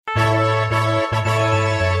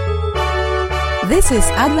This is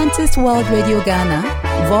Adventist World Radio Ghana,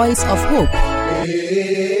 Voice of Hope.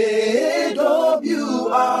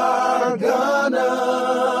 AWR Ghana,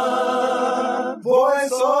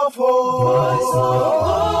 Voice of Hope. Voice of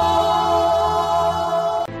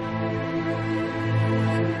Hope.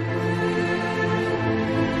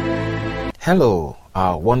 Hello,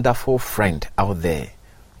 our wonderful friend out there.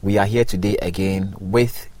 We are here today again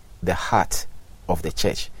with the heart of the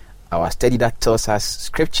church, our study that tells us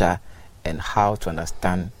scripture and how to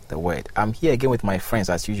understand the word. I'm here again with my friends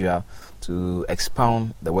as usual to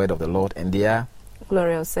expound the word of the Lord, and they are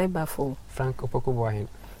Gloria Osebafo, Frank Opokuboahin.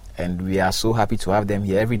 And we are so happy to have them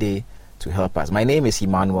here every day to help us. My name is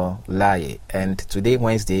Emmanuel Laye, and today,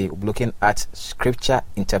 Wednesday, we're looking at Scripture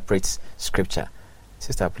Interprets Scripture.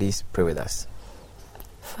 Sister, please pray with us.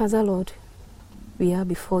 Father Lord, we are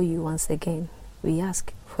before you once again. We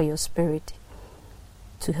ask for your Spirit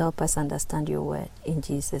to help us understand your word. In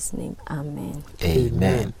Jesus' name, amen.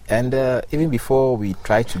 Amen. And even before we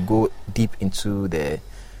try to go deep into the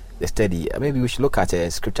study, maybe we should look at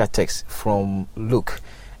a scripture text from Luke.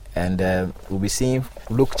 And we'll be seeing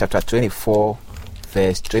Luke chapter 24,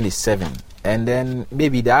 verse 27. And then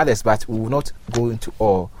maybe the others, but we will not go into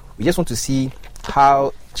all. We just want to see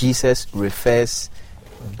how Jesus refers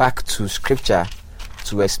back to scripture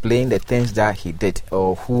to explain the things that he did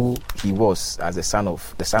or who he was as the Son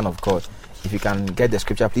of God. If you can get the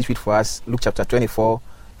scripture, please read for us Luke chapter 24,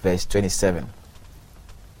 verse 27.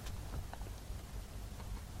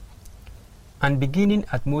 And beginning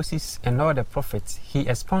at Moses and all the prophets, he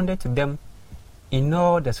expounded to them in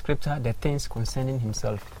all the scripture the things concerning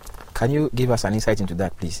himself. Can you give us an insight into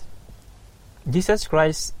that, please? Jesus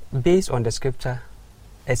Christ, based on the scripture,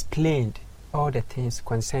 explained all the things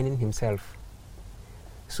concerning himself.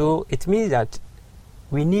 So it means that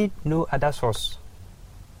we need no other source,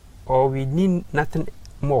 or we need nothing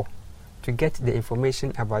more to get the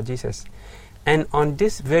information about Jesus. And on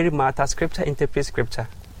this very matter, scripture interprets scripture.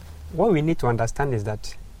 What we need to understand is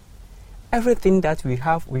that everything that we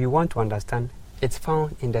want to understand, it's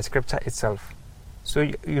found in the scripture itself. So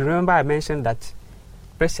you remember I mentioned that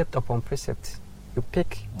precept upon precept, you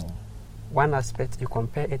pick one aspect, you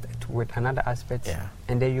compare it with another aspect,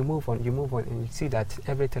 and then you move on, and you see that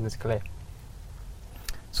everything is clear.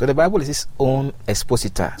 So the Bible is its own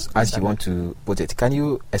expositor, as you want to put it. Can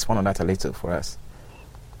you expound on that a little for us?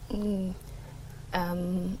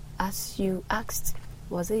 As you asked,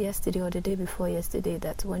 was it yesterday or the day before yesterday,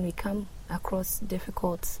 that when we come across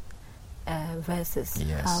difficult verses,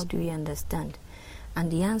 how do we understand? And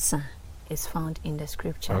the answer is found in the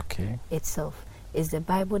scripture itself. It's the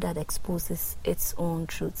Bible that exposes its own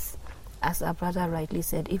truths. As our brother rightly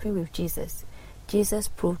said, even with Jesus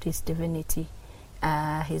proved his divinity,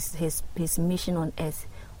 his mission on earth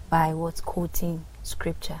by quoting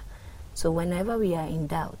scripture. So whenever we are in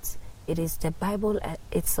doubt, it is the Bible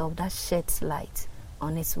itself that sheds light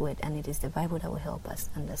on its word, and it is the Bible that will help us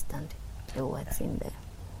understand the words in there.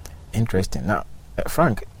 Interesting. Now,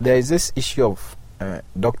 Frank, there is this issue of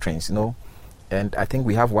doctrines, and I think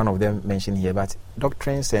we have one of them mentioned here, but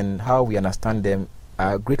doctrines and how we understand them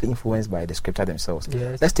are greatly influenced by the scripture themselves.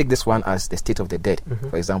 Yes. Let's take this one as the state of the dead,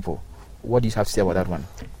 for example. What do you have to say about that one?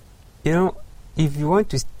 If you want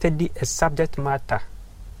to study a subject matter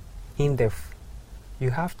in depth,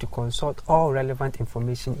 you have to consult all relevant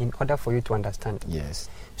information in order for you to understand. Yes.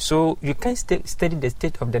 So you can't study the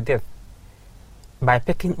state of the dead by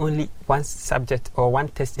picking only one subject or one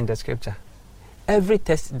text in the scripture. Every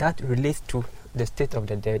text that relates to the state of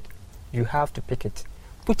the dead, you have to pick it.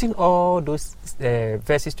 Putting all those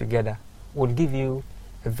verses together will give you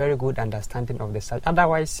a very good understanding of the subject.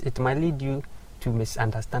 Otherwise, it might lead you to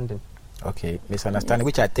misunderstanding. Okay, misunderstanding,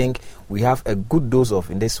 which I think we have a good dose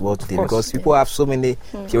of in this world today, because people have so many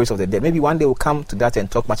theories of the dead. Maybe one day we'll come to that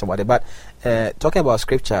and talk much about it. But talking about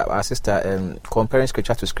scripture, our sister, comparing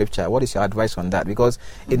scripture to scripture, what is your advice on that? Because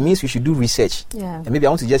it means we should do research. And maybe I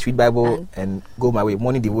want to just read Bible and go my way,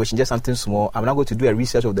 morning devotion, just something small. I'm not going to do a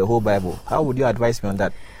research of the whole Bible. How would you advise me on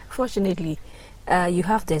that? Fortunately, you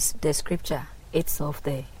have the scripture itself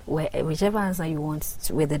there. Whichever answer you want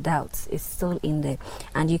with the doubts, it's still in there,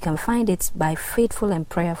 and you can find it by faithful and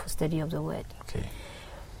prayerful study of the word,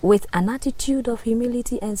 with an attitude of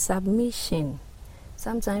humility and submission.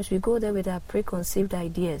 Sometimes we go there with our preconceived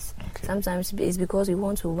ideas. Sometimes it's because we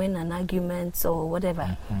want to win an argument or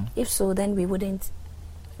whatever. If so, then we wouldn't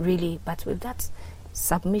really. But with that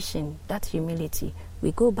submission, that humility,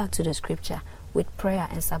 we go back to the scripture with prayer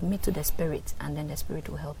and submit to the Spirit, and then the Spirit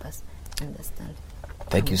will help us understand.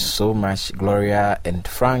 Thank you so much, Gloria and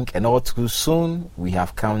Frank. And all too soon, we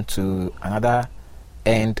have come to another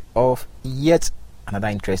end of yet another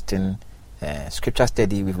interesting scripture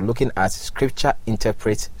study. We've been looking at Scripture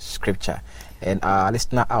Interprets Scripture. And our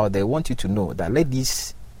listener out there, want you to know that let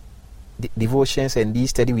these devotions and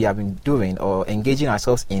these study we have been doing or engaging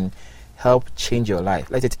ourselves in help change your life.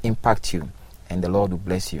 Let it impact you, and the Lord will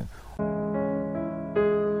bless you.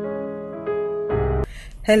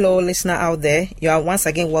 Hello, listener out there. You are once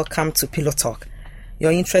again welcome to Pillow Talk.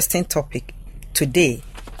 Your interesting topic today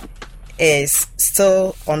is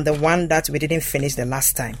still on the one that we didn't finish the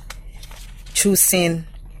last time. Choosing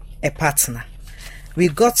a partner. We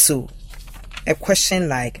got to a question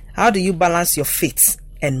like, how do you balance your faith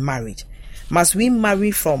and marriage? Must we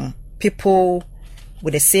marry from people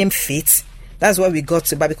with the same faith? That's what we got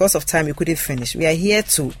to, but because of time we couldn't finish. We are here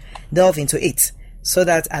to delve into it so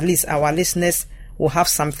that at least our listeners will have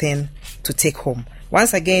something to take home.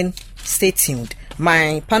 Once again, stay tuned.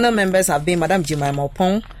 My panel members have been Madam Jemima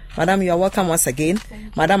Opong. Madam, you are welcome once again.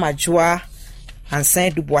 Madam Ajua, and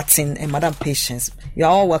Saint Duboatin, and Madam Patience. You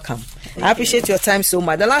are all welcome. I appreciate your time so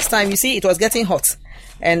much. The last time, you see, it was getting hot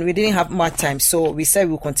and we didn't have much time, so we said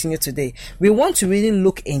we'll continue today. We want to really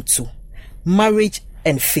look into marriage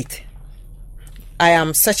and faith. I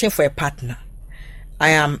am searching for a partner. I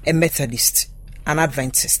am a Methodist, an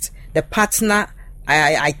Adventist. The partner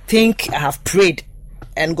I think I have prayed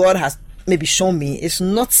and God has maybe shown me is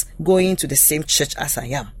not going to the same church as I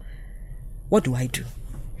am. What do I do?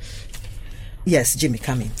 Yes, Jimmy,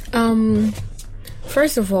 come in.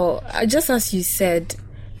 First of all, just as you said,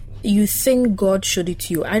 you think God showed it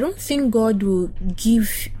to you. I don't think God will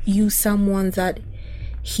give you someone that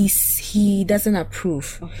he doesn't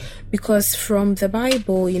approve. Okay. Because from the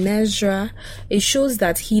Bible in Ezra, it shows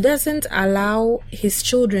that he doesn't allow his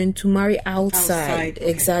children to marry outside.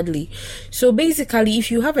 Okay. Exactly. So basically,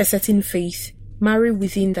 if you have a certain faith, marry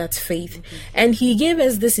within that faith. Okay. And he gave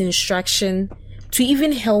us this instruction to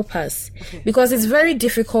even help us. Okay. Because it's very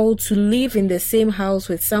difficult to live in the same house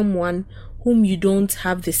with someone whom you don't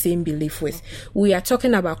have the same belief with. Okay. We are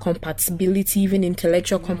talking about compatibility, even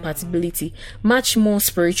intellectual compatibility, much more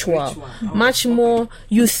spiritual. Much more,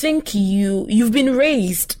 you think you've been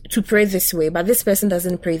raised to pray this way, but this person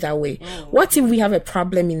doesn't pray that way. What if we have a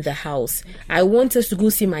problem in the house? I want us to go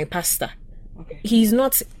see my pastor. Okay. He's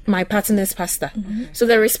not my partner's pastor. Mm-hmm. So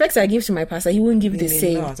the respect I give to my pastor, he won't give the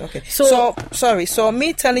same. Okay. So sorry. So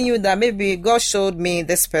me telling you that maybe God showed me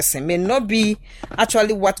this person may not be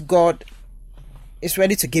actually what God is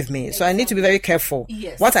ready to give me. So I need to be very careful.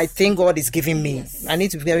 Yes. What I think God is giving me. Yes. I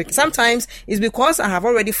need to be very, sometimes it's because I have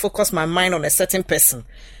already focused my mind on a certain person.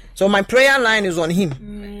 So my prayer line is on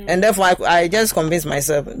him. And therefore I just convince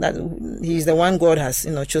myself that he's the one God has,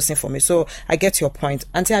 chosen for me. So I get your point.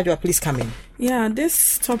 Auntie Ajua, please come in. Yeah,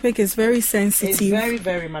 this topic is very sensitive. It's very,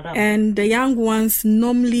 very, madam. And the young ones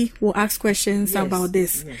normally will ask questions about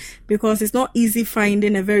this. Yes. Because it's not easy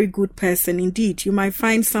finding a very good person. Indeed, you might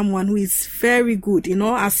find someone who is very good in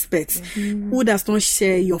all aspects, who does not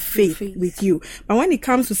share your faith with you. But when it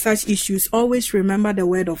comes to such issues, always remember the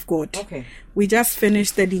word of God. Okay. We just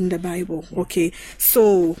finished studying the Bible. Yeah. Okay.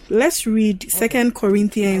 So let's read 2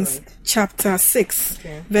 Corinthians chapter 6,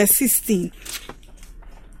 verse 16.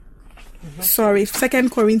 Sorry, 2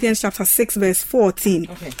 Corinthians chapter 6, verse 14.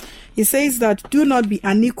 Okay. It says that do not be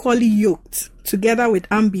unequally yoked together with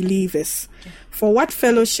unbelievers. For what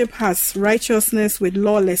fellowship has righteousness with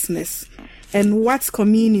lawlessness? And what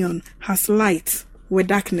communion has light with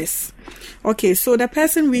darkness? Okay, so the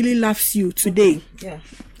person really loves you today. Yeah.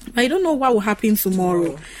 I don't know what will happen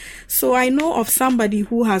tomorrow. So I know of somebody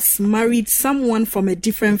who has married someone from a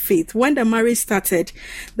different faith. When the marriage started,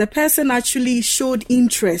 the person actually showed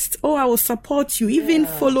interest. Oh, I will support you. Even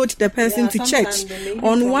followed the person to church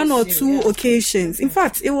on one or two occasions. In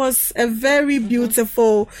fact, it was a very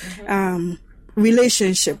beautiful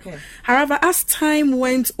relationship. Okay. However, as time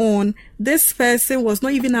went on, this person was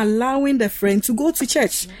not even allowing the friend to go to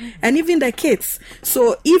church, and even the kids.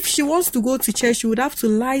 So if she wants to go to church, she would have to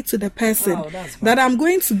lie to the person that I'm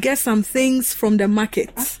going to get some things from the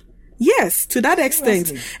market. Yes, to that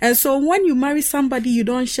extent. And so when you marry somebody you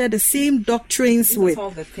don't share the same doctrines with,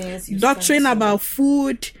 doctrine about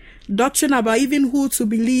food, doctrine about even who to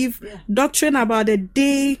believe, doctrine about the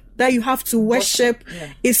day that you have to worship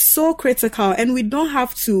is so critical, and we don't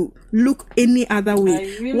have to look any other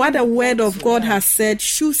way. What the word of God has said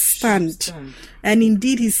should stand. And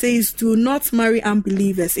indeed, he says, do not marry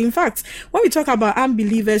unbelievers. In fact, when we talk about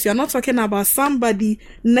unbelievers, you're not talking about somebody,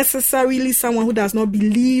 necessarily someone who does not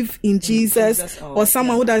believe in Jesus or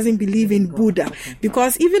someone who doesn't believe in Buddha.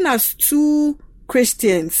 Because even as two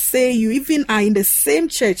Christians, say you even are in the same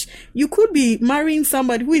church, you could be marrying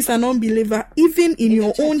somebody who is an unbeliever, even in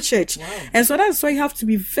your own church. Wow. And so that's why you have to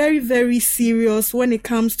be very, very serious when it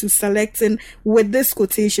comes to selecting with this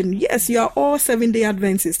quotation. Yes, you are all Seventh-day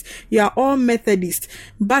Adventists, you are all Methodists,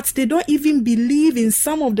 but they don't even believe in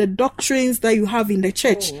some of the doctrines that you have in the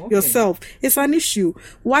church yourself. It's an issue.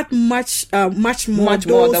 What much more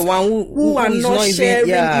those the one who are not sharing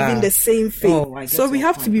even the same faith. So we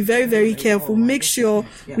have to be very, very careful. Make sure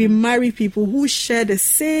we marry people who share the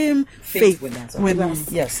same faith with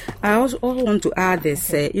us. Yes. I also want to add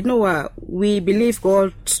this. We believe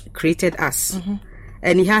God created us,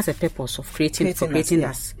 and He has a purpose of creating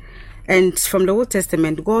us. And from the Old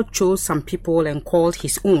Testament, God chose some people and called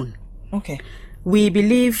His own. Okay. We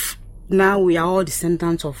believe now we are all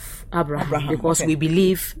descendants of Abraham because we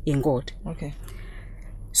believe in God. Okay.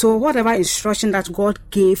 So whatever instruction that God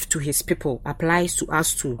gave to His people applies to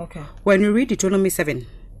us too. Okay. When you read Deuteronomy 7,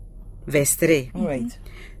 verse 3, all right.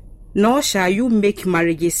 Nor shall you make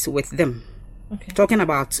marriages with them. Okay. Talking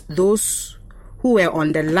about those who were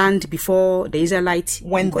on the land before the Israelites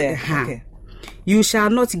went there. Okay. You shall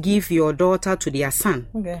not give your daughter to their son,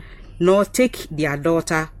 nor take their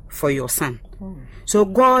daughter for your son. Oh. So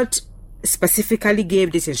God specifically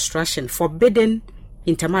gave this instruction, forbidding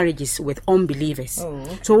intermarriages with unbelievers. Oh,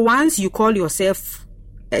 okay. So once you call yourself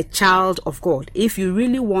a child of God, if you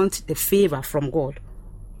really want the favor from God,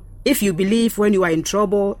 if you believe when you are in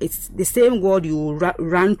trouble, it's the same God you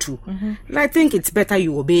run to, I think it's better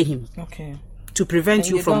you obey Him. Okay. To prevent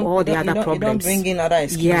you from all the other problems. You don't bring in other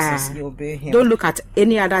excuses. You obey Him. Don't look at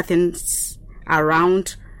any other things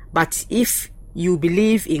around. But if you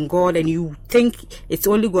believe in God and you think it's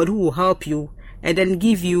only God who will help you and then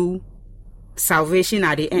give you salvation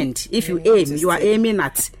at the end, if you are aiming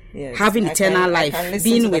at having eternal life,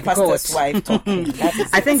 being with God.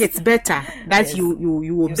 I think it's better that you obey.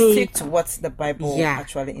 You stick to what the Bible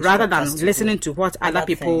actually instructs, rather than listening to what other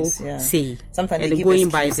people say. Sometimes and going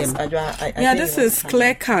by them. This is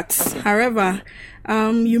clear cut. However,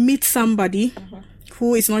 you meet somebody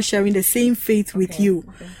who is not sharing the same faith with you,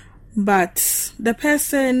 but the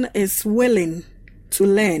person is willing to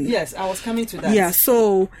learn. Yes, I was coming to that. Yeah,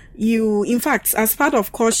 so in fact, as part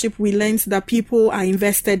of courtship, we learned that people are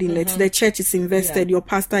invested in it. The church is invested, your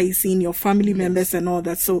pastor is in, your family members and all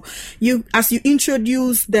that. So as you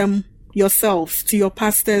introduce them yourselves to your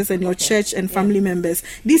pastors and your church and family members,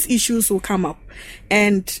 these issues will come up.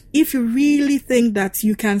 And if you really think that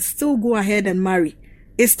you can still go ahead and marry,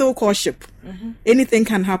 it's still courtship. Anything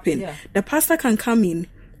can happen. The pastor can come in,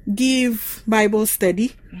 give Bible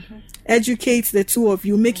study, educate the two of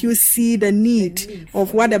you, make you see the need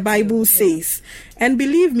of what the Bible says. And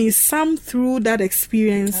believe me, some through that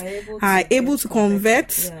experience are able to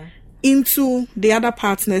convert into the other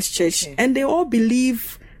partner's church, and they all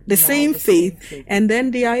believe the same faith, and then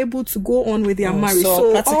they are able to go on with their marriage.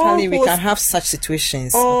 So practically we can have such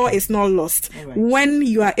situations. It's not lost when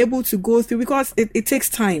you are able to go through, because it takes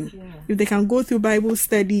time. If they can go through Bible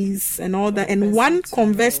studies and all that, and one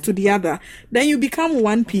converts to the other, then you become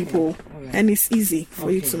one people, and it's easy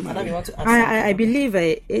for you to marry. I believe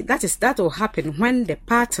that will happen when the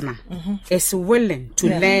partner is willing to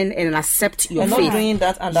learn and accept your faith. Not doing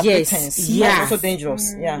that under pretense. That's also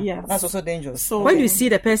dangerous. That's also dangerous. So when you see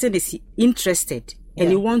the person is interested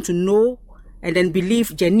and you want to know and then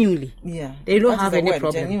believe genuinely, they don't have any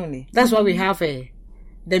problem. Genuinely. That's why we have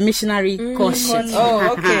the missionary courtship.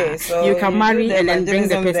 So you can marry and then bring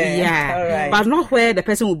the person. But not where the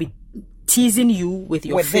person will be teasing you with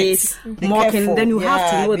your face, mocking. Then you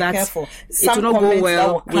have to know that it will not go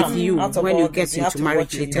well with you when you get into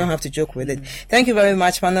marriage later. You don't have to joke with it. Thank you very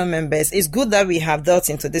much, panel members. It's good that we have dealt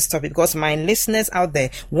into this topic, because my listeners out there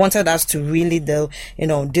wanted us to really deal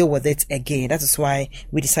with it again. That is why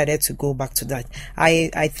we decided to go back to that.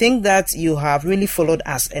 I think that you have really followed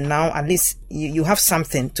us, and now at least you have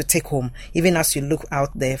something to take home, even as you look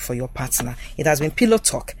out there for your partner. It has been Pillow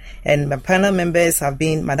Talk, and my panel members have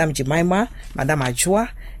been Madam Jemima, Madam Ajua,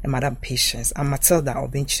 and Madam Patience. I'm Matilda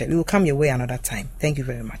Obinche. We will come your way another time. Thank you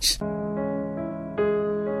very much.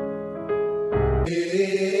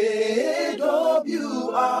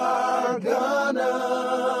 AWR Ghana,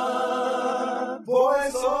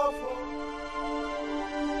 Voice of...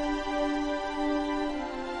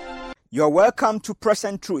 You're welcome to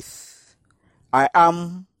Present Truth. I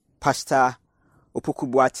am Pastor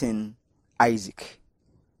Opoku-Boateng Isaac.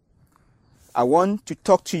 I want to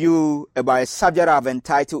talk to you about a subject I've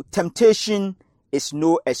entitled, Temptation is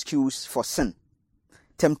no excuse for sin.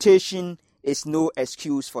 Temptation is no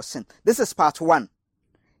excuse for sin. This is part 1.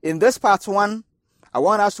 In this part 1, I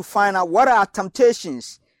want us to find out what are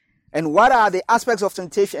temptations and what are the aspects of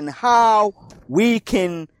temptation and how we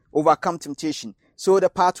can overcome temptation. So the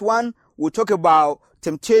part 1 will talk about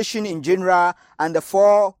temptation in general and the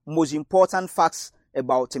 4 most important facts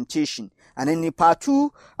about temptation. And then in part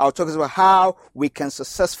 2, I'll talk about how we can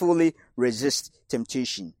successfully resist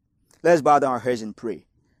temptation. Let's bow down our heads and pray.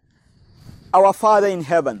 Our Father in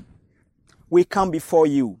heaven, we come before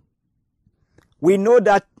you. We know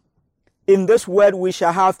that in this world we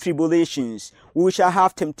shall have tribulations, we shall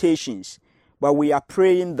have temptations, but we are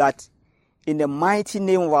praying that in the mighty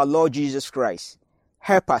name of our Lord Jesus Christ,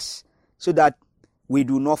 help us so that we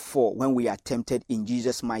do not fall when we are tempted in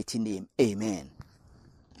Jesus' mighty name. Amen.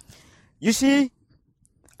 You see,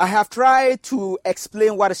 I have tried to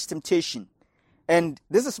explain what is temptation, and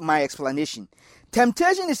this is my explanation.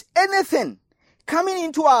 Temptation is anything coming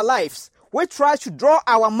into our lives which tries to draw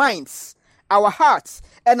our minds, our hearts,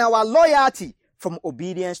 and our loyalty from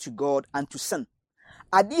obedience to God and to sin.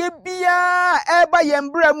 Adie bia eba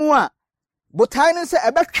yembra mu a botai ne se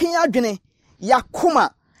ebetwe adwene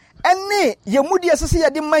yakoma ene yemudi esese ye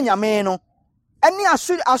de manyame no ene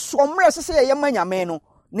asomre esese ye manyame no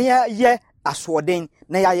ne ye asoden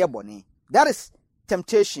na ye bone. That is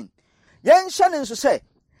temptation. Yen hye nso say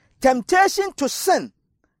temptation to sin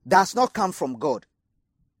does not come from God.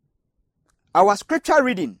 Our scripture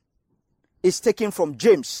reading is taken from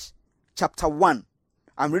James chapter 1.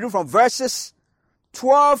 I'm reading from verses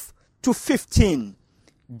 12 to 15.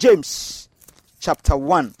 James chapter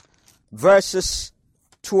 1, verses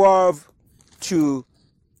 12 to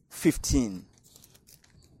 15.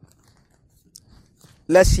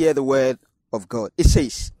 Let's hear the word of God. It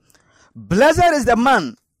says, "Blessed is the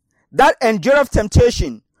man that endureth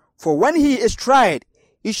temptation, for when he is tried,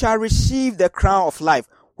 he shall receive the crown of life,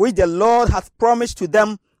 which the Lord hath promised to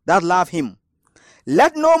them that love him.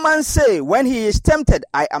 Let no man say when he is tempted,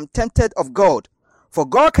 I am tempted of God. For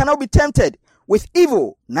God cannot be tempted with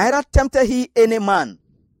evil, neither tempted he any man.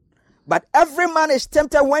 But every man is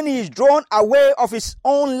tempted when he is drawn away of his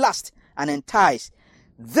own lust and enticed.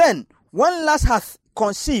 Then, when lust hath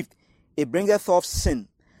conceived, it bringeth forth sin.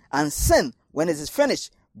 And sin, when it is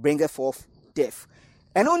finished, bringeth forth death."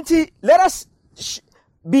 And until let us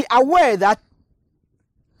be aware that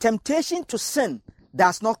temptation to sin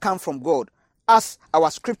does not come from God, as our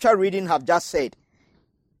scripture reading have just said.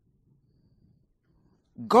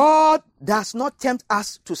 God does not tempt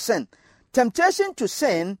us to sin. Temptation to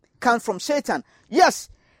sin comes from Satan. Yes,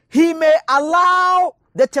 he may allow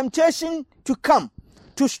the temptation to come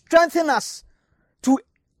to strengthen us, to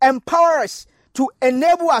empower us, to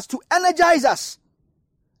enable us, to energize us.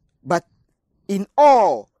 But in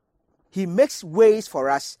all, he makes ways for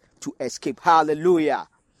us to escape. Hallelujah.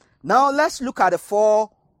 Now let's look at the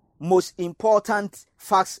 4 most important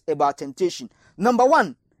facts about temptation. Number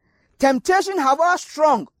 1, temptation, however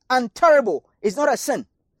strong and terrible, is not a sin.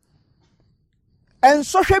 And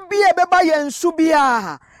so she be a beba yen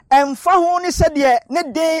subia and fahoni said ye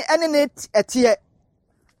ne day and it etie.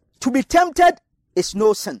 To be tempted is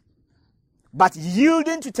no sin, but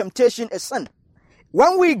yielding to temptation is sin.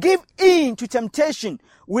 When we give in to temptation,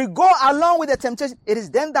 we go along with the temptation, it is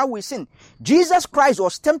then that we sin. Jesus Christ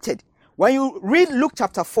was tempted. When you read Luke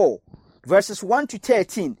chapter 4, verses 1 to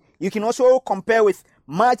 13, you can also compare with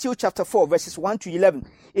Matthew chapter 4, verses 1 to 11.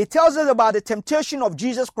 It tells us about the temptation of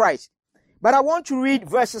Jesus Christ. But I want to read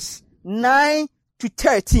verses 9 to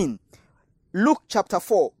 13. Luke chapter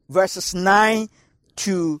 4, verses 9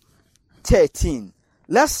 to 13.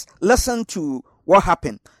 Let's listen to what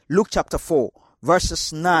happened. Luke chapter 4,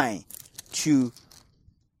 verses 9 to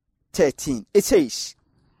 13. It says,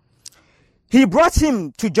 "He brought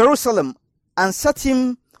him to Jerusalem and set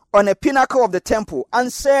him on a pinnacle of the temple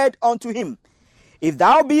and said unto him, If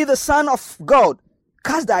thou be the Son of God,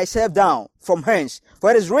 cast thyself down from hence.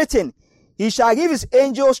 For it is written, He shall give his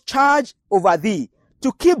angels charge over thee,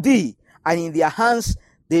 to keep thee, and in their hands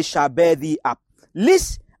they shall bear thee up,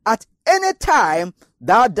 lest at any time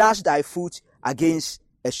thou dash thy foot against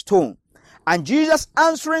a stone. And Jesus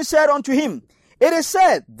answering said unto him, It is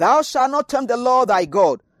said, Thou shalt not tempt the Lord thy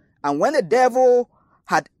God. And when the devil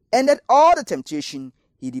had ended all the temptation,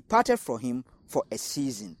 he departed from him for a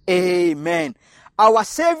season." Amen. Our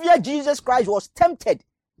Savior Jesus Christ was tempted,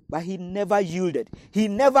 but he never yielded. He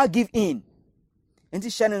never gave in.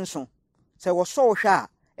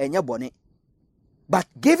 But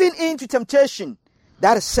giving in to temptation,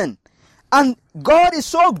 that is sin. And God is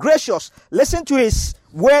so gracious. Listen to his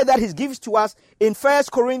word that he gives to us in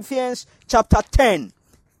 1 Corinthians chapter 10,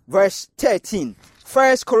 verse 13.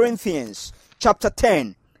 1 Corinthians chapter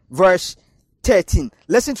 10, verse 13.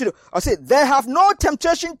 Listen to I say, "There have no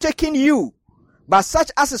temptation taken you, but such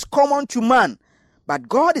as is common to man. But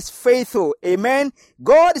God is faithful. Amen.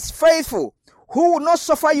 God is faithful, who will not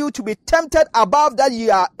suffer you to be tempted above that ye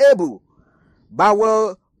are able, but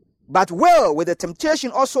will with the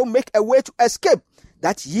temptation also make a way to escape,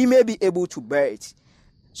 that ye may be able to bear it.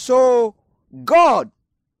 So God,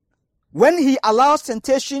 when he allows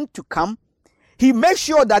temptation to come, he makes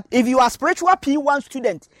sure that if you are spiritual P1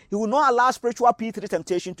 student, he will not allow spiritual P3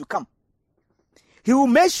 temptation to come. He will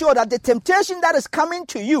make sure that the temptation that is coming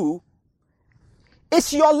to you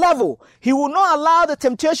is your level. He will not allow the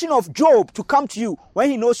temptation of Job to come to you when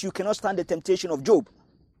he knows you cannot stand the temptation of Job.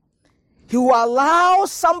 He will allow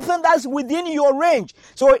something that's within your range.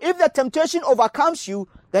 So if the temptation overcomes you,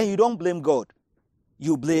 then you don't blame God.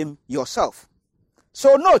 You blame yourself.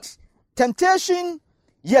 So note, temptation,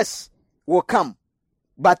 yes, will come.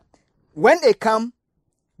 But when they come,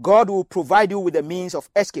 God will provide you with a means of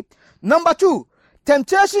escape. Number 2,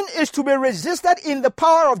 temptation is to be resisted in the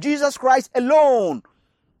power of Jesus Christ alone.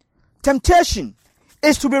 Temptation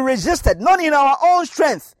is to be resisted, not in our own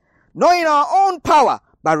strength, not in our own power,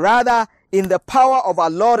 but rather in the power of our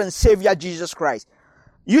Lord and Savior Jesus Christ.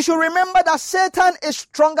 You should remember that Satan is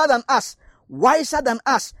stronger than us, wiser than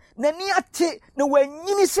us. That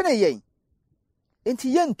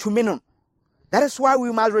is why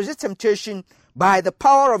we must resist temptation by the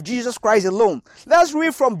power of Jesus Christ alone. Let's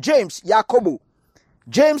read from James, Jacobo.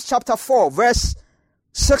 James chapter 4, verse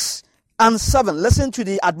 6 and 7. Listen to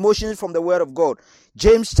the admonitions from the word of God.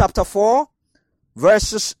 James chapter 4,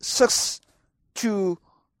 verses 6 to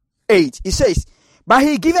 8. He says, but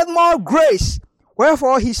he giveth more grace.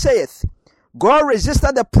 Wherefore he saith, God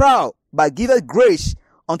resisteth the proud, but giveth grace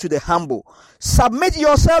unto the humble. Submit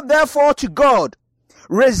yourself therefore to God.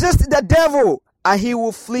 Resist the devil, and he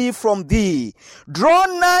will flee from thee. Draw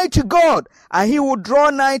nigh to God, and he will draw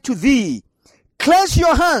nigh to thee. Cleanse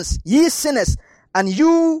your hands, ye sinners,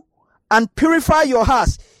 and purify your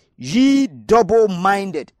hearts, ye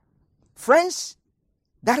double-minded. Friends,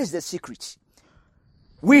 that is the secret.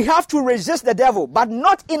 We have to resist the devil, but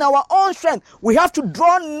not in our own strength. We have to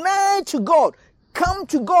draw nigh to God. Come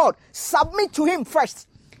to God. Submit to him first.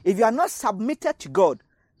 If you are not submitted to God,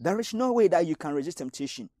 there is no way that you can resist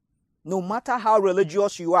temptation. No matter how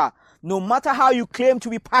religious you are, no matter how you claim to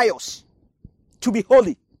be pious, to be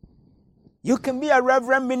holy. You can be a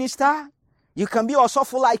reverend minister. You can be also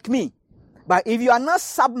like me. But if you are not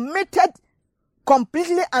submitted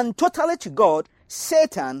completely and totally to God,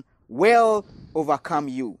 Satan will overcome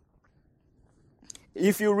you.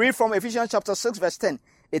 If you read from Ephesians chapter 6 verse 10,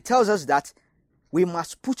 it tells us that we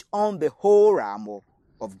must put on the whole armor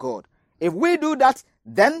of God. If we do that,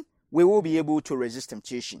 then we will be able to resist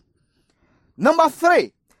temptation. Number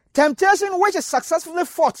 3, temptation which is successfully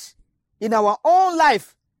fought in our own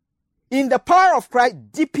life in the power of Christ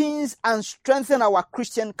deepens and strengthens our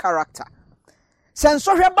Christian character.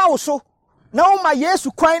 Senso hweba also na o ma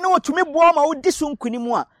Yesu kwan na otumi boa ma odi so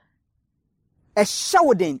nkunimu a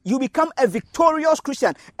you become a victorious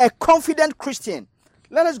Christian, a confident Christian.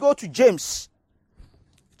 Let us go to James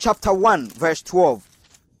chapter 1 verse 12.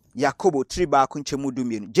 Jacobo 3 ba kunchemu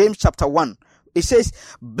dumien. James chapter 1. It says,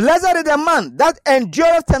 blessed is the man that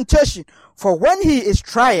endureth temptation, for when he is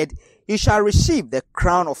tried, he shall receive the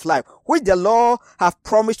crown of life, which the Lord hath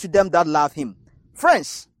promised to them that love him.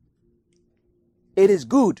 Friends, it is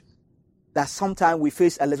good that sometimes we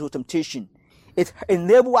face a little temptation. It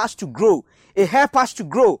enables us to grow. It helps us to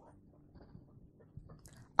grow.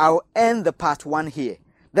 I'll end the part 1 here.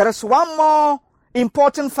 There is one more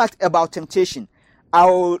important fact about temptation.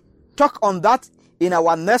 I'll talk on that in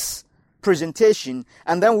our next presentation,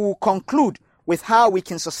 and then we'll conclude with how we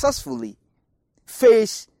can successfully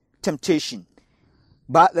face temptation.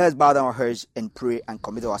 But let's bow down our heads and pray and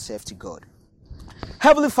commit ourselves to God.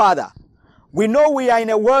 Heavenly Father, we know we are in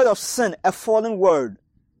a world of sin, a fallen world.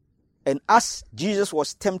 And as Jesus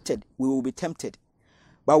was tempted, we will be tempted.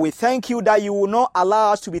 But we thank you that you will not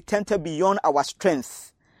allow us to be tempted beyond our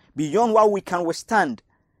strength, beyond what we can withstand.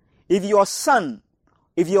 If your son,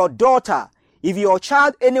 if your daughter, if your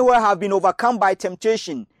child anywhere have been overcome by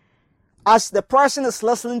temptation, as the person is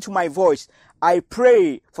listening to my voice, I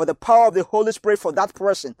pray for the power of the Holy Spirit for that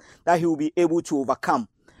person, that he will be able to overcome.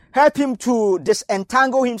 Help him to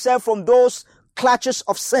disentangle himself from those clutches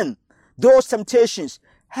of sin, those temptations.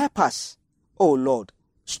 Help us, oh Lord.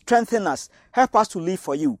 Strengthen us. Help us to live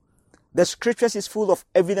for you. The scriptures is full of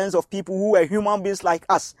evidence of people who were human beings like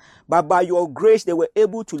us, but by your grace they were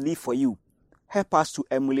able to live for you. Help us to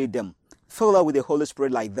emulate them. Fill us with the Holy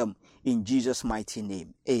Spirit like them. In Jesus' mighty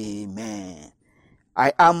name. Amen.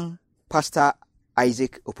 I am Pastor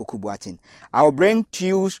Isaac Opoku-Boateng. I will bring to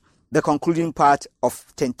you the concluding part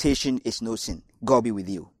of Temptation is No Sin. God be with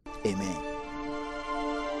you. Amen.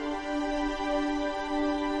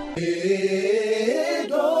 AWR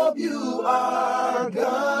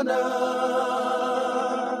Ghana,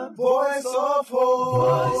 Voice of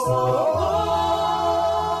Hope.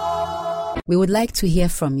 We would like to hear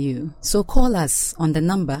from you, so call us on the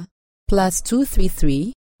number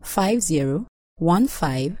 +233 50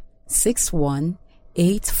 15 61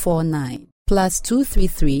 849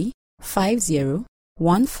 +233 50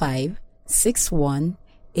 15 61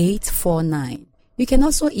 849. You can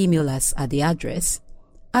also email us at the address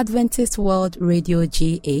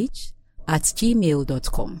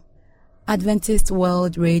adventistworldradiogh@gmail.com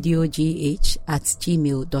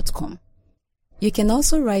adventistworldradiogh@gmail.com. You can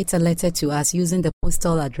also write a letter to us using the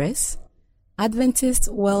postal address Adventist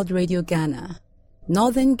World Radio Ghana,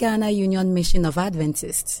 Northern Ghana Union Mission of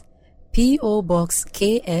Adventists, P.O. Box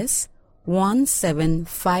KS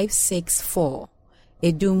 17564,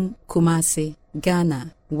 Edum, Kumasi,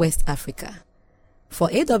 Ghana, West Africa. For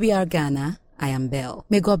AWR Ghana, I am Belle.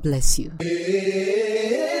 May God bless you. AWR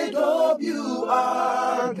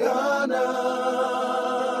Ghana,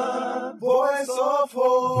 Voice of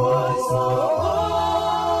Hope.